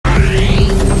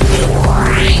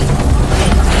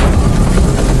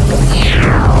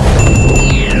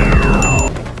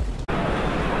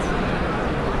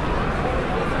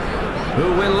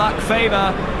luck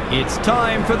favour. It's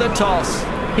time for the toss.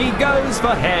 He goes for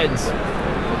heads.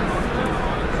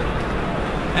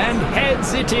 And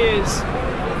heads it is.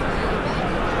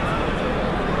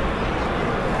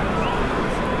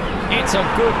 It's a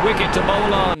good wicket to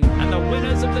bowl on, and the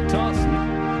winners of the toss.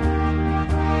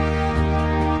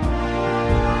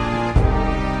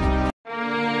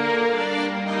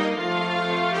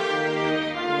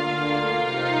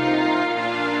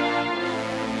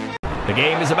 The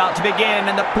game is about to begin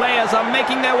and the players are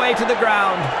making their way to the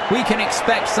ground. We can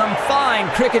expect some fine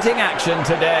cricketing action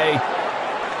today.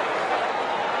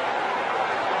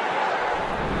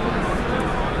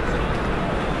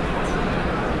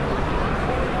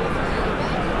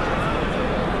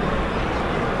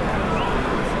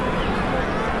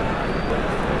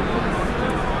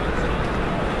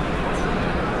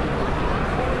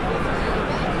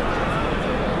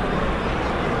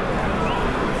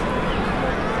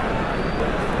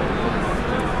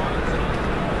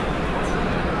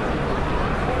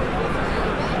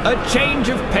 A change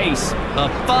of pace. A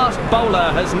fast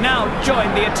bowler has now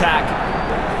joined the attack.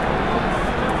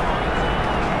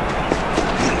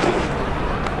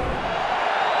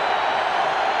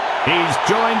 He's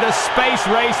joined the space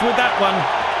race with that one.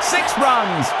 6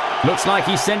 runs. Looks like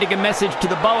he's sending a message to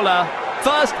the bowler.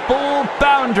 First ball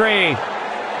boundary.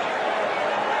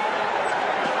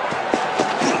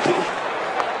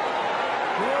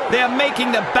 They're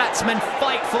making the batsman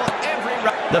fight for every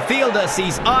run. The fielder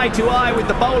sees eye to eye with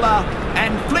the bowler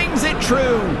and flings it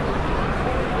true.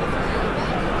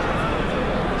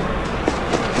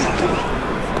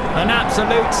 An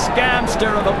absolute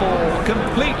scamster of a ball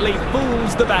completely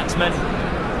fools the batsman.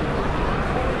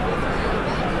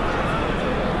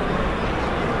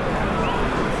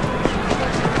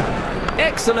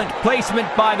 Excellent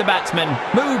placement by the batsman.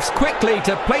 Moves quickly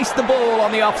to place the ball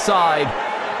on the offside.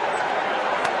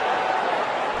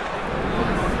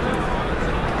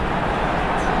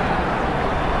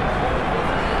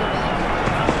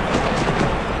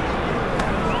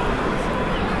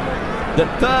 The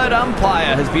third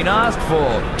umpire has been asked for.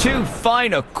 Too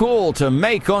fine a call to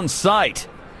make on sight.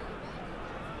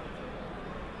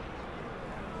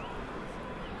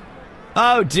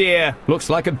 Oh dear, looks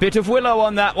like a bit of willow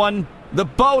on that one. The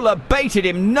bowler baited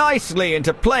him nicely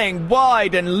into playing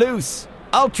wide and loose.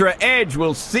 Ultra edge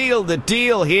will seal the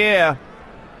deal here.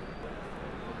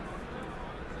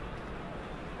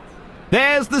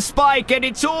 There's the spike and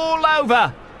it's all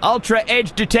over. Ultra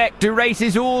Edge Detect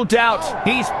erases all doubt.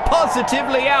 He's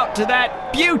positively out to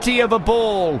that beauty of a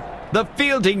ball. The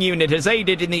fielding unit has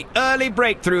aided in the early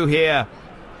breakthrough here.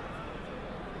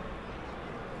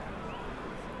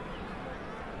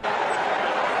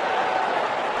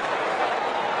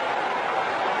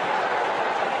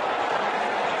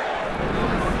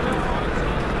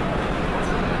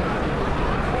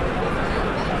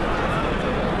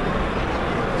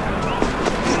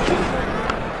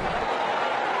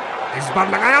 बार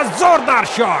लगाया जोरदार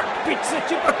shot, pitch से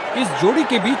चिपक। इस जोड़ी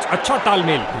के बीच अच्छा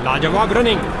तालमेल, लाजवाब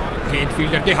रनिंग, गेंद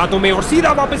फील्डर के हाथों में और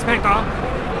सीधा वापस फेंका।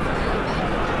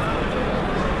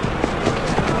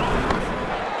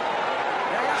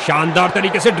 शानदार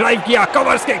तरीके से ड्राइव किया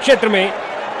कवर्स के क्षेत्र में।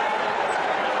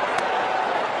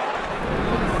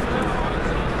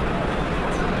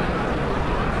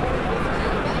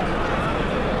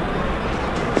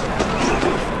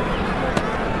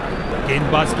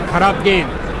 गेंदबाज की खराब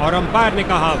गेंद और अंपायर ने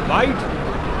कहा वाइड।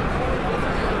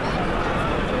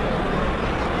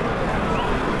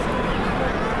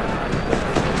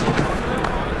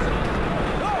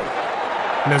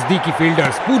 नजदीकी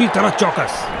फील्डर्स पूरी तरह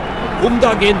चौकस।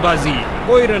 उम्दा गेंदबाजी,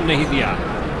 कोई रन नहीं दिया।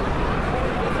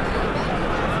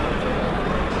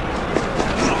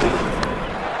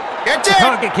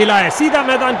 उठा के खिलाए सीधा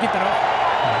मैदान की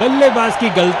तरफ। बल्लेबाज की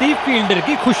गलती, फील्डर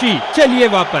की खुशी। चलिए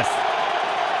वापस।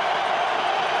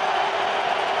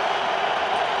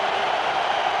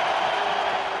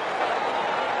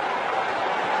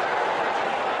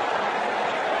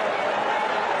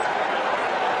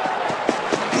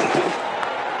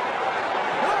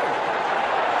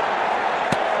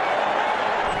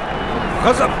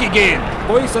 गजब की गेंद।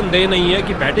 कोई संदेह नहीं है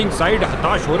कि बैटिंग साइड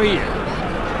हताश हो रही है।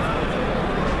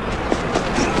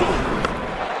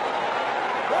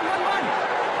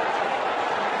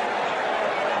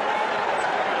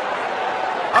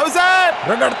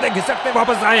 रगड़ते घिसकते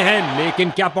वापस आए हैं, लेकिन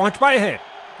क्या पहुंच पाए हैं?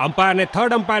 अंपायर ने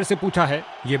थर्ड अंपायर से पूछा है।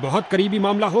 यह बहुत करीबी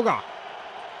मामला होगा।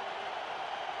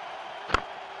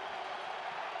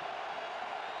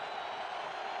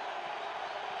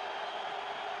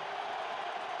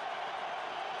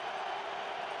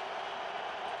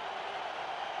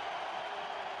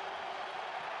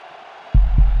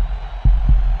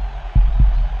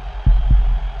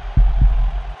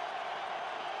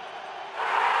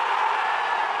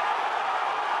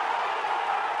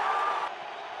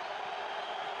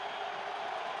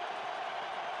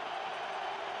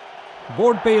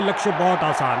 बोर्ड पे ये लक्ष्य बहुत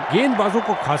आसान। गेंदबाजों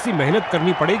को खासी मेहनत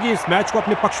करनी पड़ेगी इस मैच को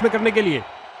अपने पक्ष में करने के लिए।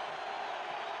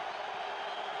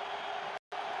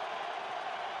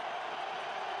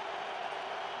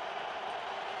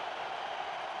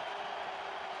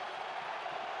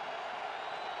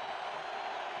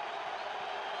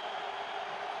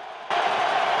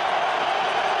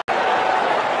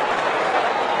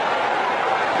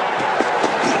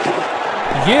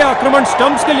 ये आक्रमण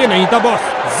स्टंप्स के लिए नहीं था बॉस,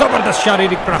 जबरदस्त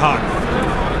शारीरिक प्रहार।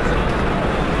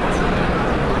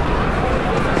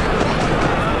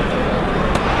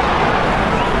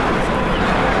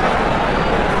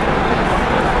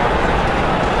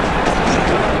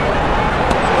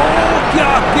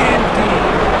 क्या गेंद थी।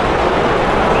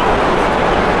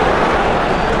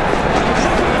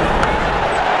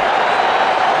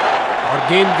 और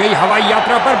गेंद गई हवाई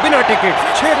यात्रा पर बिना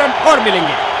टिकट। 6 रन और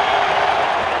मिलेंगे।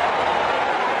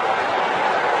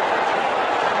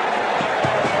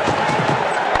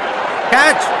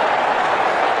 कैच।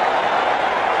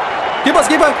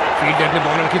 कीपर फील्डर ने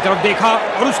बॉलर की तरफ देखा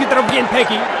और उसकी तरफ गेंद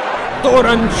फेंकी। 2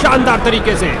 रन शानदार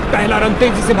तरीके से। पहला रन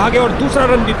तेजी से भागे और दूसरा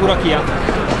रन भी पूरा किया।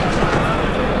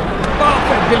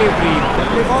 Perfect delivery.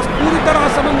 बल्लेबाज पूरी तरह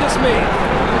असमंजस में।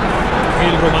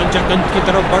 खेल रोमांचक अंत की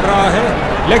तरफ बढ़ रहा है।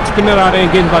 लेग स्पिनर आ रहे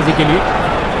हैं गेंदबाजी के लिए।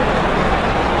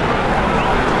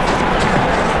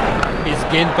 इस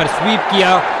गेंद पर स्वीप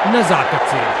किया नजाकत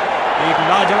से। एक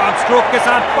लाजवाब स्ट्रोक के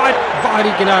साथ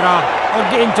बाहरी किनारा और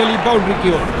गेंद चली बाउंड्री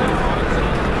की ओर।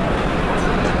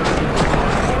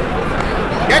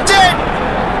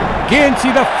 गेंद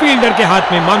सीधा फील्डर के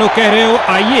हाथ में। मानो कह रहे हो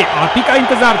आइए आप ही का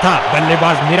इंतजार था।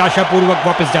 बल्लेबाज निराशापूर्वक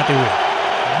वापस जाते हुए।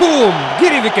 बूम,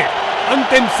 गिरी विकेट।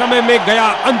 अंतिम समय में गया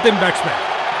अंतिम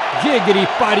बैट्समैन। ये गिरी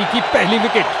पारी की पहली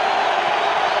विकेट।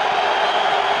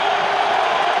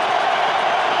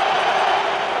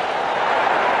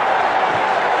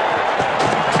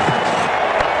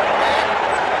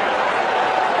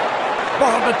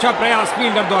 बहुत अच्छा प्रयास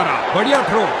फील्डर द्वारा। बढ़िया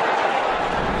थ्रो।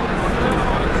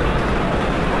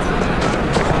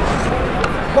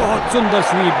 बहुत सुंदर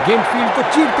स्वीप। गेंद फील्ड को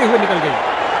चीरते हुए निकल गई।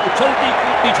 उछलती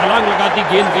कूदती छलांग लगाती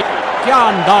गेंद गई। क्या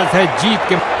अंदाज है जीत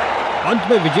के। अंत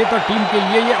में विजेता टीम के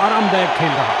लिए ये आरामदायक खेल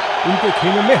रहा। उनके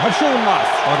खेलों में हर्षोल्लास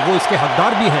और वो इसके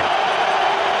हकदार भी हैं।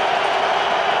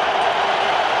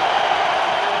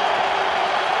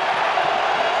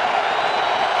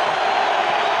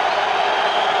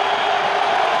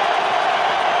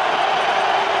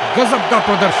 गजब का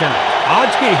प्रदर्शन।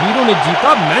 आज के हीरो ने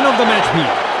जीता मैन ऑफ द मैच भी।